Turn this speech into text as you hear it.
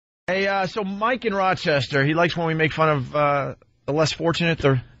Hey, so Mike in Rochester, he likes when we make fun of the less fortunate,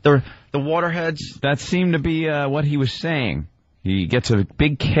 the waterheads. That seemed to be what he was saying. He gets a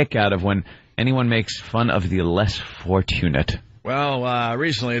big kick out of when anyone makes fun of the less fortunate. Well,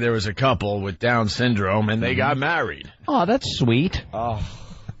 recently there was a couple with Down syndrome, and they got married. Oh, that's sweet. Oh.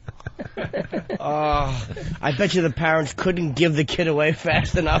 I bet you the parents couldn't give the kid away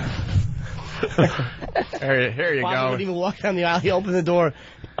fast enough. Here you Father go. wouldn't even walk down the aisle. He opened the door,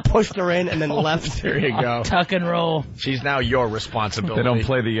 pushed her in, and then left. Here you go. Tuck and roll. She's now your responsibility. They don't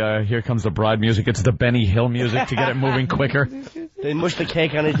play the Here Comes the Bride music. It's the Benny Hill music to get it moving quicker. They mush the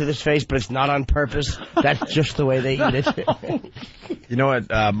cake on into his face, but it's not on purpose. That's just the way they eat it. You know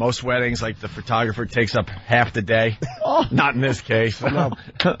what? Most weddings, like the photographer takes up half the day. Not in this case. No.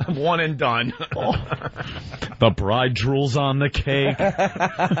 One and done. The bride drools on the cake.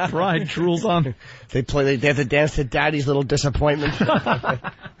 Bride drools on. They have to dance to Daddy's Little Disappointment.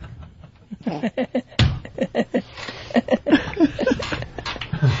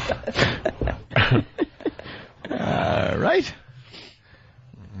 Right?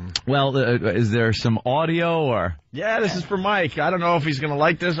 Well, is there some audio or? Yeah, this is for Mike. I don't know if he's going to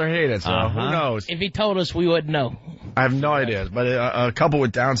like this or hate it, so who knows? If he told us, we wouldn't know. I have no idea. But a couple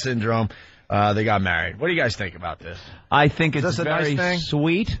with Down syndrome, they got married. What do you guys think about this? I think it's very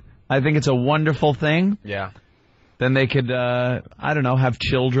sweet. I think it's a wonderful thing. Yeah. Then they could, I don't know, have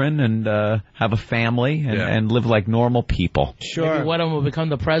children and have a family and live like normal people. Sure. Maybe one of them will become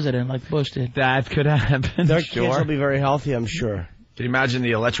the president like Bush did. That could happen. Their kids will be very healthy, I'm sure. Can you imagine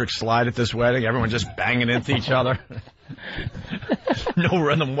the electric slide at this wedding? Everyone just banging into each other. No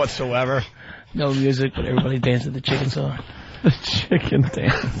rhythm whatsoever. No music, but everybody dancing the chicken song. The chicken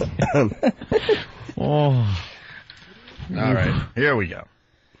dance. All right, here we go.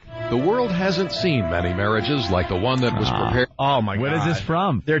 The world hasn't seen many marriages like the one that was prepared. Oh, my God. What is this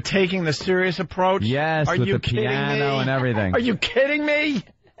from? They're taking the serious approach? Yes, Are with you the kidding piano me? and everything. Are you kidding me?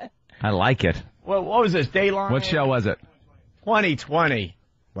 I like it. What was this, Dayline? What show was it? 2020.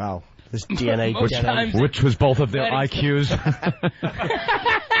 Wow. This DNA. Which was both of their IQs.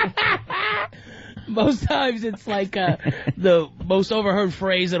 Most times it's like the most overheard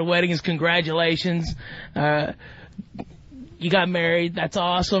phrase at a wedding is congratulations. You got married. That's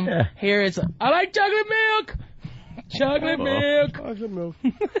awesome. Yeah. Here it's, I like chocolate milk. Chocolate milk. Chocolate milk.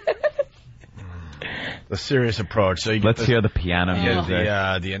 The serious approach. So you get Let's hear the piano music.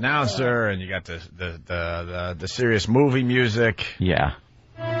 The announcer, and you got the serious movie music. Yeah.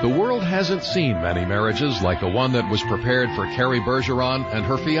 The world hasn't seen many marriages like the one that was prepared for Carrie Bergeron and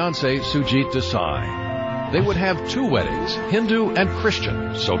her fiancé, Sujit Desai. They would have two weddings, Hindu and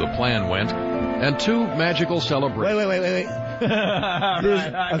Christian, so the plan went, and two magical celebrations. Wait. There's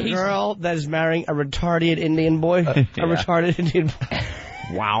a girl that is marrying a retarded Indian boy. A retarded Indian boy.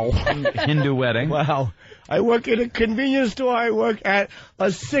 Wow. Hindu wedding. Wow. I work at a convenience store. I work at a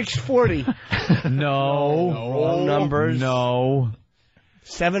 640. No. Wrong numbers. No.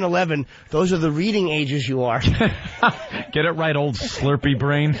 7-Eleven. Those are the reading ages you are. Get it right, old Slurpee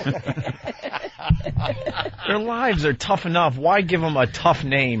brain. Their lives are tough enough. Why give them a tough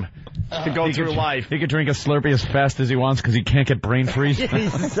name to go through life? He could drink a Slurpee as fast as he wants because he can't get brain freeze.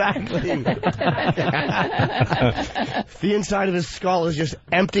 Exactly. The inside of his skull is just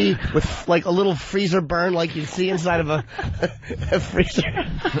empty with like a little freezer burn like you see inside of a freezer.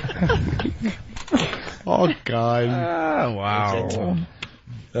 Oh, God. Wow.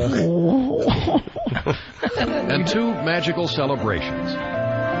 And two magical celebrations.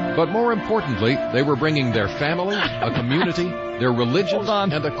 But more importantly, they were bringing their family, a community, their religion,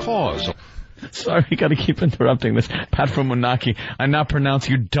 and a cause. Sorry, got to keep interrupting this. Pat from Moonachie, I now pronounce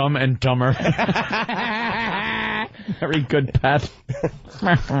you dumb and dumber. Very good, Pat.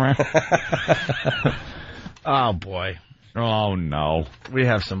 Oh, boy. Oh, no. We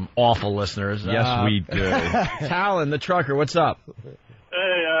have some awful listeners. Yes, we do. Talon, the trucker, what's up?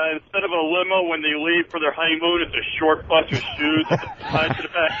 Hey, instead of a limo when they leave for their honeymoon, it's a short bunch of shoes tied to the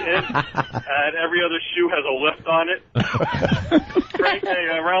back end, and every other shoe has a lift on it. Great.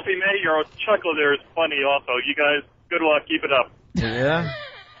 Hey, Ralphie May, your chuckle there is funny also. You guys, good luck. Keep it up. Yeah?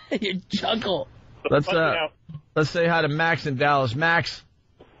 You chuckle. Let's say hi to Max in Dallas. Max.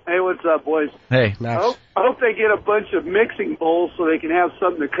 Hey, what's up, boys? Hey, Max. I hope they get a bunch of mixing bowls so they can have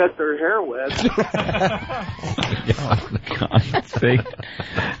something to cut their hair with. Oh, God. See?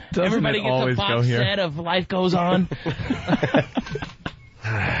 Everybody gets a box set of Life Goes On.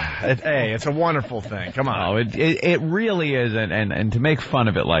 Hey, it's a wonderful thing. Come on. Oh, it really is, and to make fun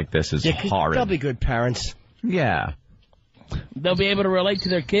of it like this is horrid. They'll be good parents. Yeah. They'll be able to relate to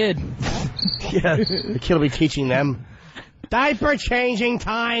their kid. Yeah, the kid will be teaching them. Diaper changing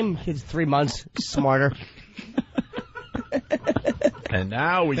time. Kid's 3 months. Smarter. And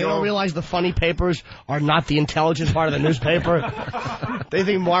now we They go. don't realize the funny papers are not the intelligent part of the newspaper. They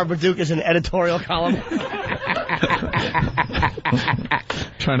think Marmaduke is an editorial column.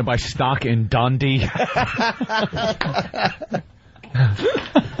 Trying to buy stock in Dundee.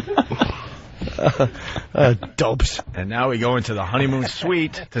 Dopes. And now we go into the honeymoon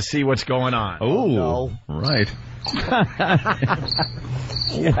suite to see what's going on. Oh, no. Right.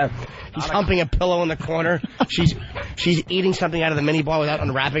 Yeah. He's humping a pillow in the corner. She's eating something out of the minibar without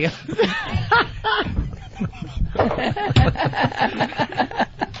unwrapping it.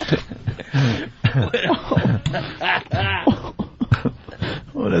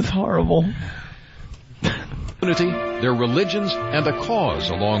 Oh, that's horrible. Their religions, and a cause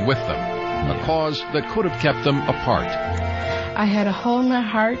along with them. A cause that could have kept them apart. I had a hole in my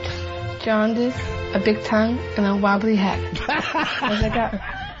heart, jaundice, a big tongue, and a wobbly head. As I got...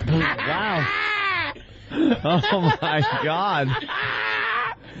 Wow. Oh, my God.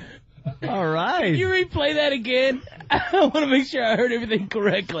 All right. Can you replay that again? I want to make sure I heard everything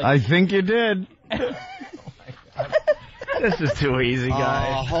correctly. I think you did. This is too easy, guys.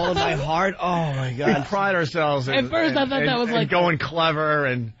 Oh, hole in my heart. Oh, my We God. pride ourselves in, At first, I thought that was like going clever,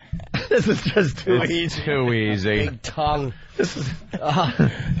 and this is just too easy. Too easy. Big tongue. This is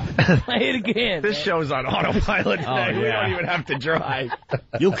play it again. this show's on autopilot today. Oh, We yeah. don't even have to drive.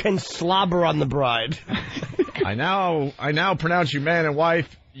 You can slobber on the bride. I now pronounce you man and wife.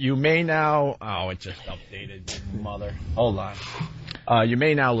 You may now. Oh, it just updated, mother. Hold on. You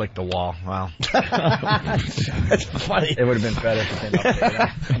may now lick the wall. Well, That's funny. it would have been better if it came up.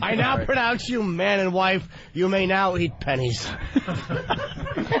 I now pronounce you man and wife. You may now eat pennies.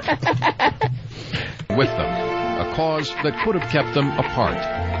 With them. A cause that could have kept them apart.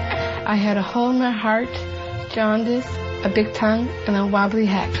 I had a hole in my heart, jaundice, a big tongue, and a wobbly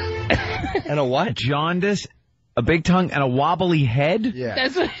head. And a what? Jaundice, a big tongue, and a wobbly head? Yeah.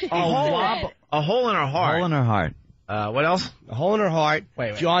 That's what A hole in her heart. Hole in her heart. What else? A hole in her heart,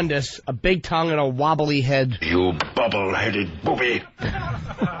 jaundice, a big tongue, and a wobbly head. You bubble-headed booby.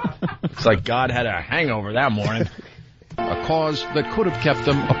 It's like God had a hangover that morning. A cause that could have kept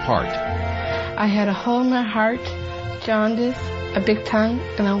them apart. I had a hole in my heart, jaundice, a big tongue,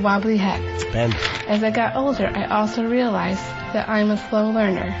 and a wobbly head. Ben. As I got older, I also realized that I'm a slow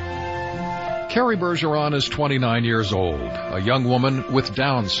learner. Carrie Bergeron is 29 years old, a young woman with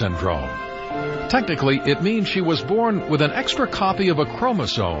Down syndrome. Technically, it means she was born with an extra copy of a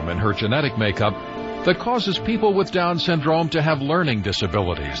chromosome in her genetic makeup that causes people with Down syndrome to have learning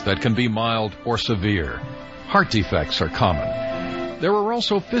disabilities that can be mild or severe. Heart defects are common. There are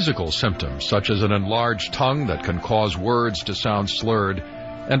also physical symptoms, such as an enlarged tongue that can cause words to sound slurred,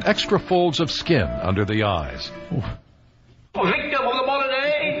 and extra folds of skin under the eyes.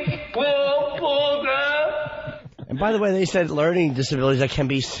 And by the way, they said learning disabilities that can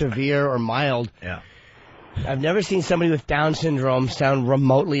be severe or mild. Yeah. I've never seen somebody with Down syndrome sound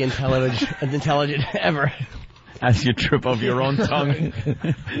remotely intelligent ever. As you trip over your own tongue.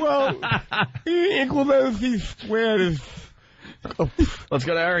 Well, equality squared is... Let's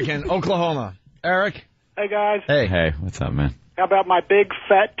go to Eric in Oklahoma. Eric. Hey, guys. Hey, what's up, man? How about my big,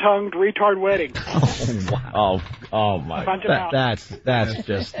 fat-tongued retard wedding? Oh my. Bunch of out. That's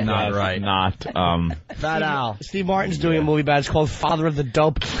just not right. Not, Fat Al. Steve Martin's doing a movie about it. It's called Father of the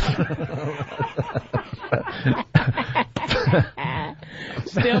Dope.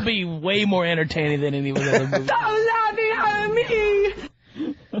 Still be way more entertaining than any of the other movies.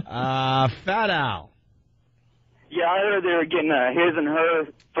 Fat Al. Yeah, I heard they were getting his and her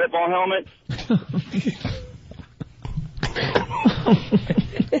football helmets.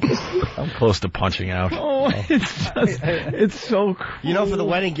 I'm close to punching out. oh, it's so cruel. You know, for the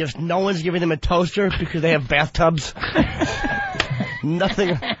wedding gifts, no one's giving them a toaster because they have bathtubs.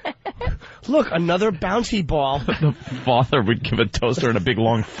 Nothing. Look, another bouncy ball. The father would give a toaster and a big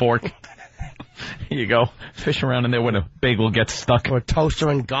long fork. Here you go. Fish around in there when a bagel gets stuck. Or a toaster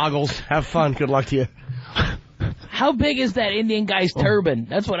and goggles. Have fun. Good luck to you. How big is that Indian guy's turban?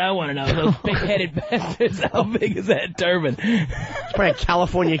 That's what I want to know. Those big-headed bastards. How big is that turban? It's probably a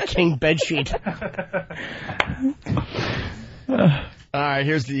California king bedsheet. All right,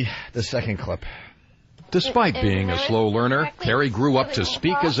 here's the second clip. Despite being a slow learner, Carrie grew up to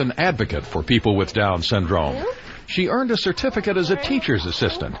speak as an advocate for people with Down syndrome. She earned a certificate as a teacher's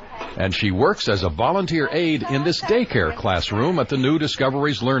assistant, and she works as a volunteer aide in this daycare classroom at the New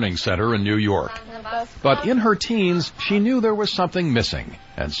Discoveries Learning Center in New York. But in her teens, she knew there was something missing,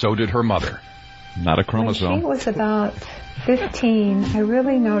 and so did her mother. Not a When she chromosome. was about 15, I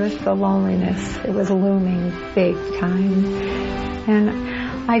really noticed the loneliness. It was looming big time.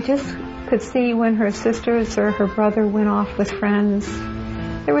 And I just could see when her sisters or her brother went off with friends,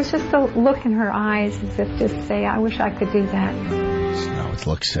 there was just a look in her eyes as if to say, I wish I could do that. That's not what the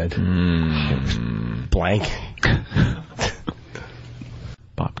look said. It was blank.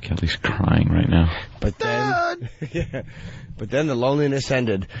 Bob Kelly's crying right now. But then, yeah, but then the loneliness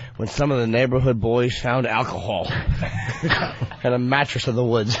ended when some of the neighborhood boys found alcohol and a mattress in the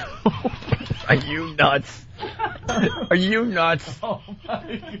woods. Are you nuts? Are you nuts? Oh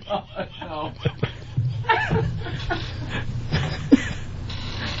my God, no.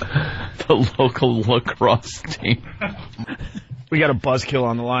 The local lacrosse team. We got a buzzkill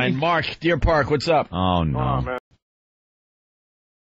on the line. Mark, Deer Park, what's up? Oh, no. Oh, man.